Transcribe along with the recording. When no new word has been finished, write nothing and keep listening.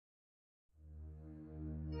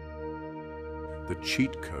the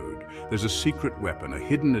cheat code. There's a secret weapon, a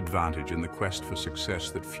hidden advantage in the quest for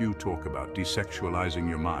success that few talk about: desexualizing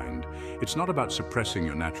your mind. It's not about suppressing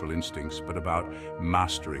your natural instincts, but about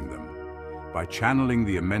mastering them. By channeling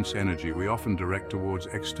the immense energy we often direct towards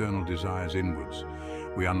external desires inwards,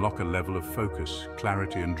 we unlock a level of focus,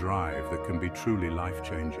 clarity, and drive that can be truly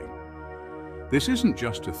life-changing. This isn't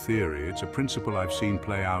just a theory, it's a principle I've seen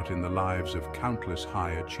play out in the lives of countless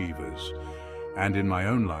high achievers, and in my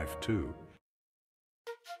own life too.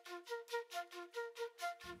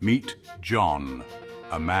 Meet John,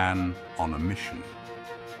 a man on a mission.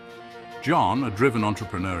 John, a driven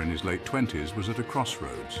entrepreneur in his late 20s, was at a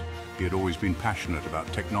crossroads. He had always been passionate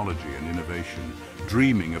about technology and innovation,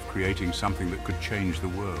 dreaming of creating something that could change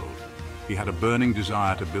the world. He had a burning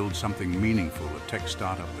desire to build something meaningful, a tech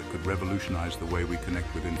startup that could revolutionize the way we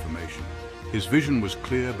connect with information. His vision was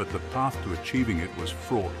clear, but the path to achieving it was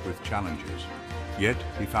fraught with challenges. Yet,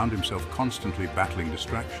 he found himself constantly battling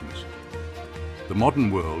distractions. The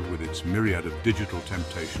modern world, with its myriad of digital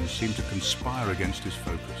temptations, seemed to conspire against his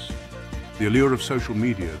focus. The allure of social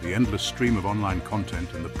media, the endless stream of online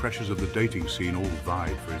content, and the pressures of the dating scene all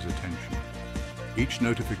vied for his attention. Each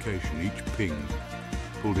notification, each ping,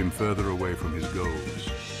 pulled him further away from his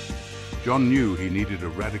goals. John knew he needed a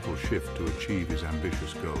radical shift to achieve his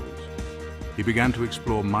ambitious goals. He began to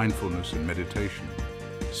explore mindfulness and meditation,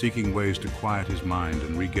 seeking ways to quiet his mind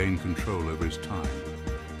and regain control over his time.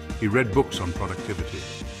 He read books on productivity,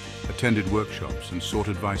 attended workshops, and sought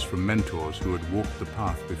advice from mentors who had walked the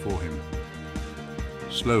path before him.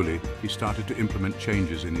 Slowly, he started to implement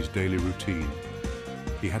changes in his daily routine.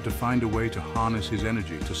 He had to find a way to harness his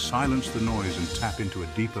energy, to silence the noise and tap into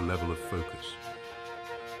a deeper level of focus.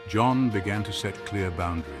 John began to set clear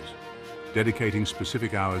boundaries, dedicating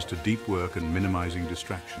specific hours to deep work and minimizing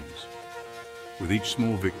distractions. With each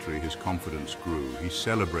small victory, his confidence grew. He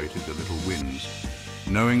celebrated the little wins,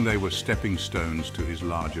 knowing they were stepping stones to his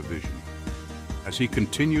larger vision. As he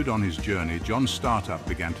continued on his journey, John's startup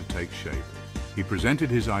began to take shape. He presented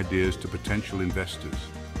his ideas to potential investors,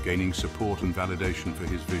 gaining support and validation for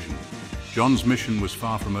his vision. John's mission was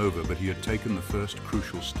far from over, but he had taken the first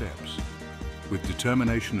crucial steps. With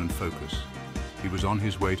determination and focus, he was on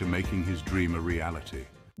his way to making his dream a reality.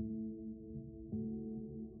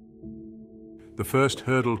 The first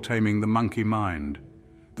hurdle: taming the monkey mind.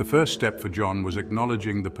 The first step for John was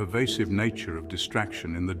acknowledging the pervasive nature of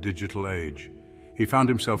distraction in the digital age. He found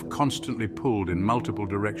himself constantly pulled in multiple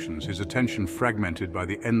directions, his attention fragmented by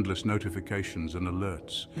the endless notifications and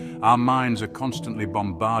alerts. Our minds are constantly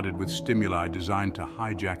bombarded with stimuli designed to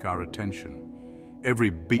hijack our attention. Every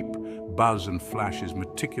beep, buzz, and flash is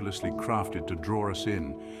meticulously crafted to draw us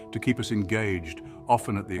in, to keep us engaged,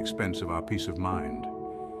 often at the expense of our peace of mind.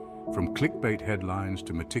 From clickbait headlines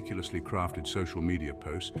to meticulously crafted social media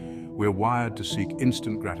posts, we're wired to seek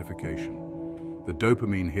instant gratification. The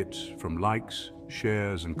dopamine hits from likes,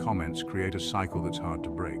 shares, and comments create a cycle that's hard to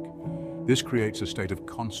break. This creates a state of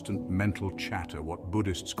constant mental chatter, what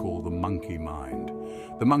Buddhists call the monkey mind.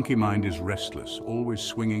 The monkey mind is restless, always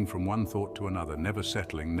swinging from one thought to another, never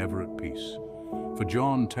settling, never at peace. For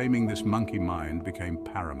John, taming this monkey mind became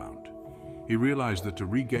paramount. He realized that to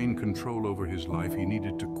regain control over his life, he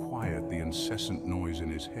needed to quiet the incessant noise in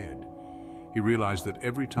his head. He realized that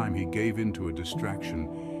every time he gave in to a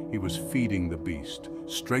distraction, he was feeding the beast,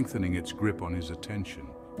 strengthening its grip on his attention.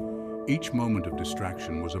 Each moment of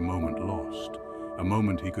distraction was a moment lost, a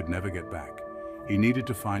moment he could never get back. He needed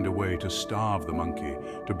to find a way to starve the monkey,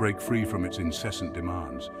 to break free from its incessant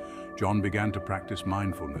demands. John began to practice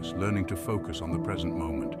mindfulness, learning to focus on the present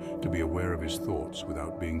moment, to be aware of his thoughts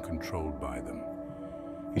without being controlled by them.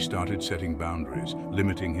 He started setting boundaries,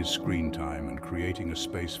 limiting his screen time and creating a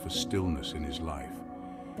space for stillness in his life.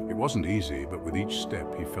 It wasn't easy, but with each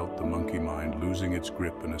step he felt the monkey mind losing its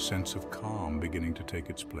grip and a sense of calm beginning to take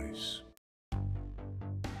its place.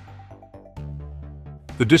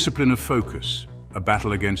 The discipline of focus, a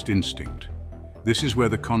battle against instinct. This is where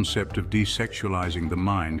the concept of desexualizing the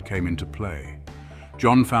mind came into play.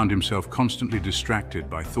 John found himself constantly distracted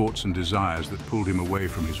by thoughts and desires that pulled him away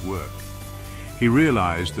from his work. He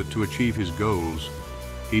realized that to achieve his goals,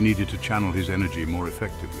 he needed to channel his energy more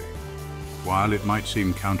effectively. While it might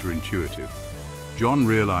seem counterintuitive, John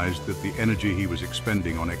realized that the energy he was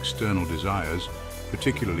expending on external desires,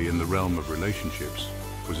 particularly in the realm of relationships,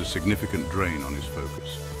 was a significant drain on his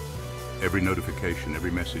focus. Every notification,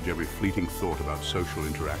 every message, every fleeting thought about social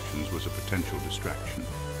interactions was a potential distraction.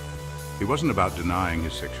 He wasn't about denying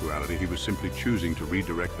his sexuality, he was simply choosing to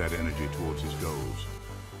redirect that energy towards his goals.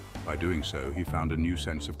 By doing so, he found a new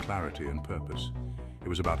sense of clarity and purpose. It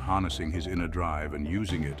was about harnessing his inner drive and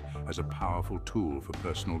using it as a powerful tool for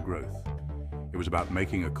personal growth. It was about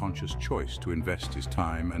making a conscious choice to invest his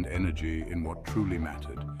time and energy in what truly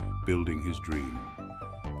mattered, building his dream.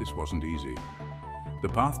 This wasn't easy. The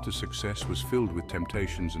path to success was filled with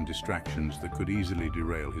temptations and distractions that could easily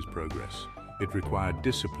derail his progress. It required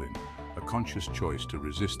discipline, a conscious choice to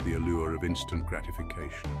resist the allure of instant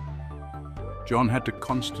gratification. John had to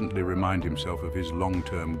constantly remind himself of his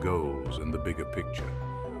long-term goals and the bigger picture.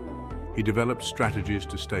 He developed strategies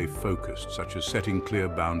to stay focused, such as setting clear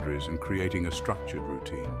boundaries and creating a structured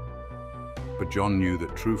routine. But John knew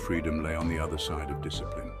that true freedom lay on the other side of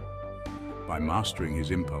discipline. By mastering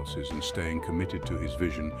his impulses and staying committed to his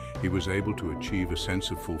vision, he was able to achieve a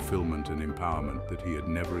sense of fulfillment and empowerment that he had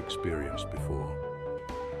never experienced before.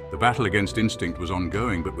 The battle against instinct was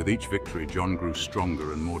ongoing, but with each victory, John grew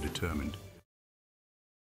stronger and more determined.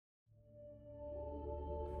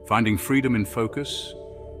 Finding freedom in focus,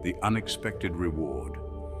 the unexpected reward.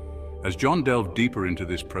 As John delved deeper into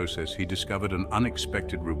this process, he discovered an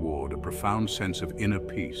unexpected reward, a profound sense of inner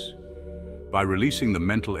peace. By releasing the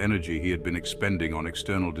mental energy he had been expending on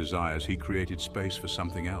external desires, he created space for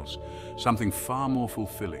something else, something far more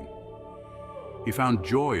fulfilling. He found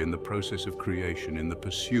joy in the process of creation, in the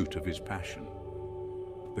pursuit of his passion.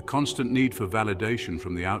 The constant need for validation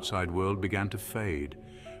from the outside world began to fade,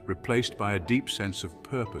 replaced by a deep sense of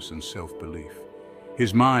purpose and self-belief.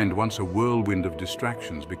 His mind, once a whirlwind of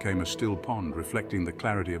distractions, became a still pond, reflecting the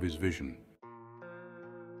clarity of his vision.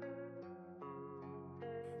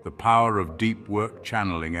 The power of deep work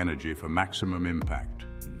channeling energy for maximum impact.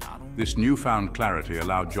 This newfound clarity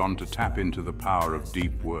allowed John to tap into the power of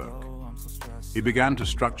deep work. He began to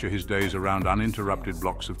structure his days around uninterrupted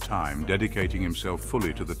blocks of time, dedicating himself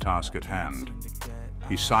fully to the task at hand.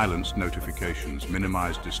 He silenced notifications,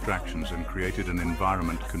 minimized distractions, and created an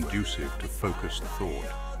environment conducive to focused thought.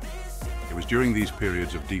 It was during these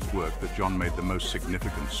periods of deep work that John made the most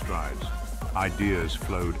significant strides. Ideas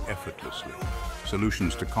flowed effortlessly.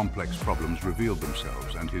 Solutions to complex problems revealed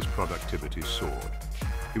themselves, and his productivity soared.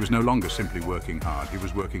 He was no longer simply working hard, he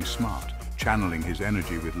was working smart, channeling his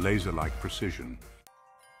energy with laser-like precision.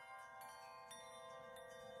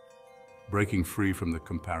 Breaking free from the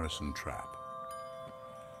comparison trap.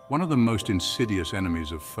 One of the most insidious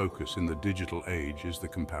enemies of focus in the digital age is the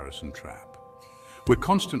comparison trap. We're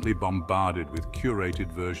constantly bombarded with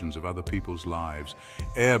curated versions of other people's lives,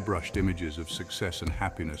 airbrushed images of success and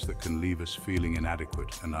happiness that can leave us feeling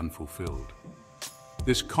inadequate and unfulfilled.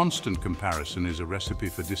 This constant comparison is a recipe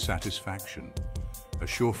for dissatisfaction, a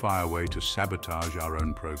surefire way to sabotage our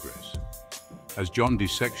own progress. As John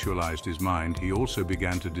desexualized his mind, he also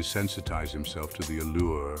began to desensitize himself to the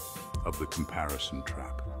allure of the comparison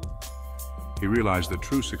trap. He realized that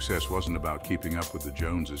true success wasn't about keeping up with the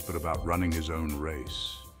Joneses, but about running his own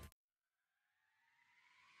race.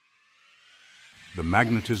 The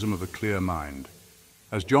magnetism of a clear mind.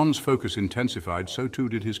 As John's focus intensified, so too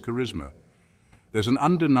did his charisma. There's an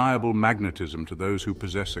undeniable magnetism to those who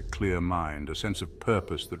possess a clear mind, a sense of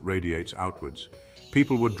purpose that radiates outwards.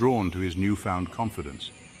 People were drawn to his newfound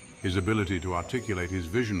confidence, his ability to articulate his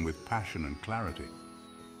vision with passion and clarity.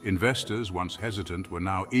 Investors, once hesitant, were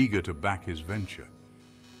now eager to back his venture.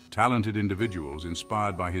 Talented individuals,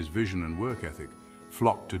 inspired by his vision and work ethic,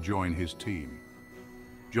 flocked to join his team.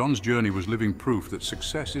 John's journey was living proof that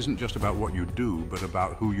success isn't just about what you do, but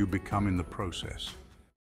about who you become in the process.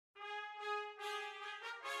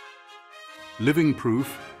 Living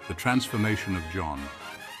proof, the transformation of John.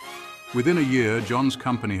 Within a year, John's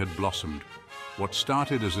company had blossomed. What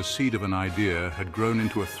started as a seed of an idea had grown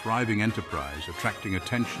into a thriving enterprise, attracting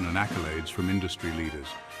attention and accolades from industry leaders.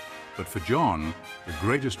 But for John, the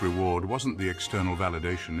greatest reward wasn't the external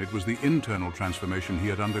validation, it was the internal transformation he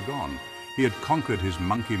had undergone. He had conquered his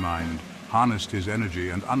monkey mind, harnessed his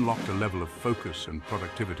energy, and unlocked a level of focus and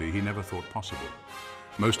productivity he never thought possible.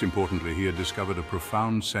 Most importantly, he had discovered a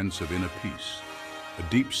profound sense of inner peace, a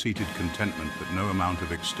deep-seated contentment that no amount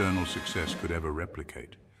of external success could ever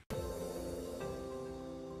replicate.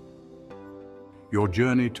 Your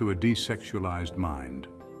journey to a desexualized mind.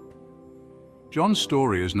 John's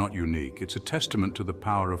story is not unique. It's a testament to the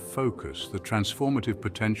power of focus, the transformative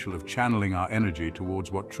potential of channeling our energy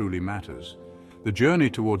towards what truly matters. The journey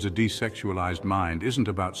towards a desexualized mind isn't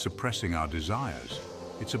about suppressing our desires.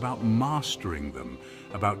 It's about mastering them,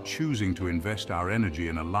 about choosing to invest our energy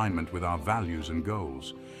in alignment with our values and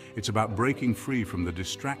goals. It's about breaking free from the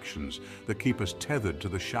distractions that keep us tethered to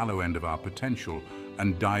the shallow end of our potential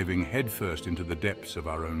and diving headfirst into the depths of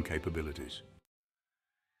our own capabilities.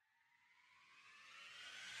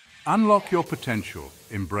 Unlock your potential,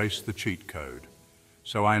 embrace the cheat code.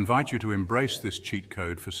 So I invite you to embrace this cheat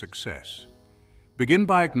code for success. Begin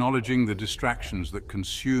by acknowledging the distractions that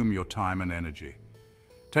consume your time and energy.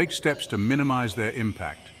 Take steps to minimize their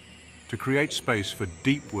impact, to create space for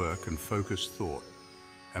deep work and focused thought.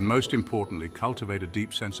 And most importantly, cultivate a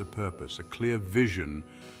deep sense of purpose, a clear vision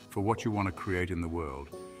for what you want to create in the world.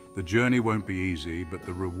 The journey won't be easy, but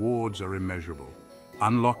the rewards are immeasurable.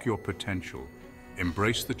 Unlock your potential.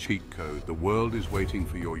 Embrace the cheat code. The world is waiting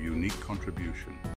for your unique contribution.